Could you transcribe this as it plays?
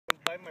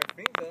bite my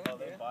finger. Oh,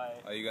 they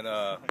bite. Are you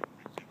gonna?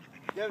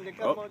 Yeah, they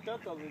got more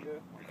duck over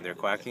there. They're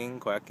quacking.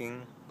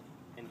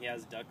 And he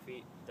has duck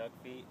feet.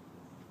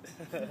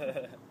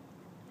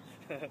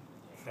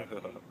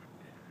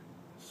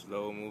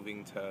 Slow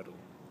moving turtle.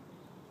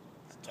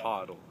 It's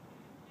turtle.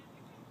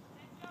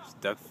 It's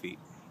duck feet.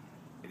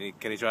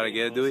 Can he try to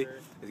get it, Dewey?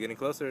 He's getting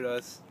closer to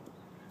us.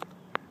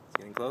 He's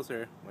getting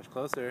closer. Much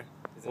closer.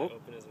 He's gonna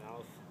open his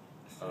mouth.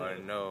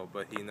 No,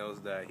 but he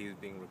knows that he's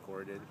being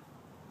recorded.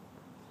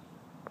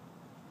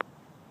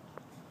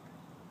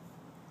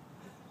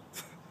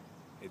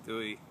 Hey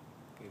Dewey,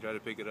 can you try to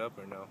pick it up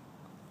or no?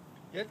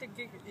 You have to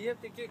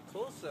get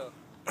closer.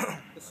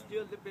 It's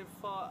still a little bit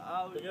far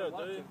out. Yeah,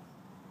 Dewey.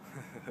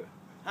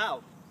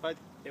 How? But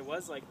it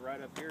was like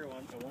right up here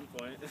at one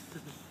point.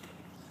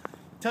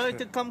 tell it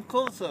to come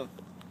closer.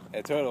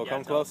 Hey turtle,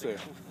 come closer.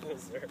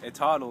 Hey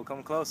turtle,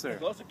 come closer.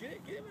 Closer, get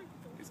him.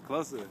 He's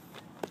closer.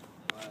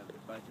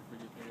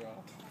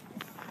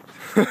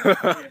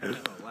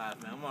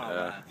 Laugh, man. I'm all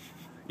laugh.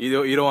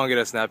 You don't want to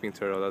get a snapping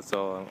turtle. That's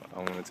all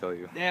I'm gonna tell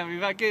you. Damn,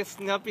 if I get a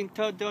snapping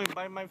turtle and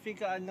bite my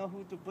finger, I know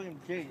who to put him.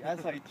 Jay. I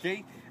was like,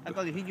 Jay, I'm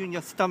gonna hit you in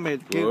your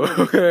stomach.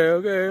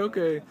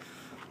 Okay.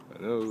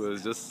 No,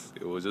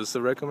 it was just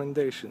a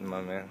recommendation,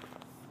 my man.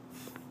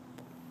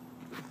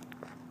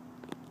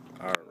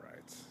 All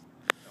right.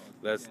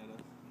 Let's.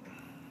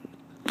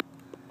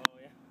 Oh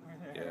yeah.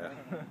 Yeah.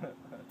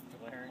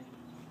 Glaring.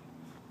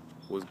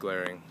 Who's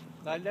glaring?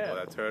 Like that. Oh,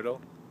 that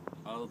turtle.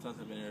 All the times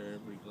I've been here,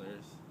 everybody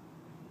glares.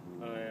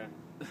 Oh yeah.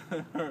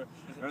 Remember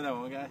that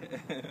one guy?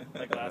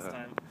 Like last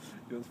time.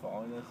 He was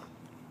following us.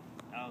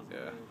 That was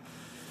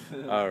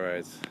weird. All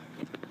right.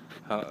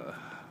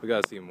 We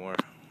gotta see more.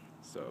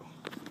 So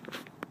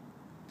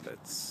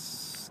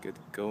let's get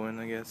going,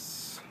 I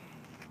guess.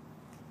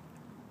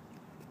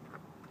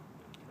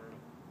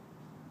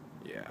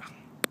 Yeah.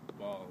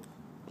 Wow.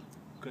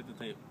 Cut the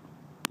tape.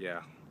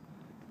 Yeah.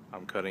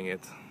 I'm cutting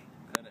it.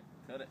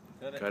 Cut it.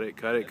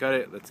 Cut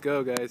it. Let's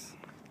go, guys.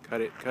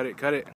 Cut it.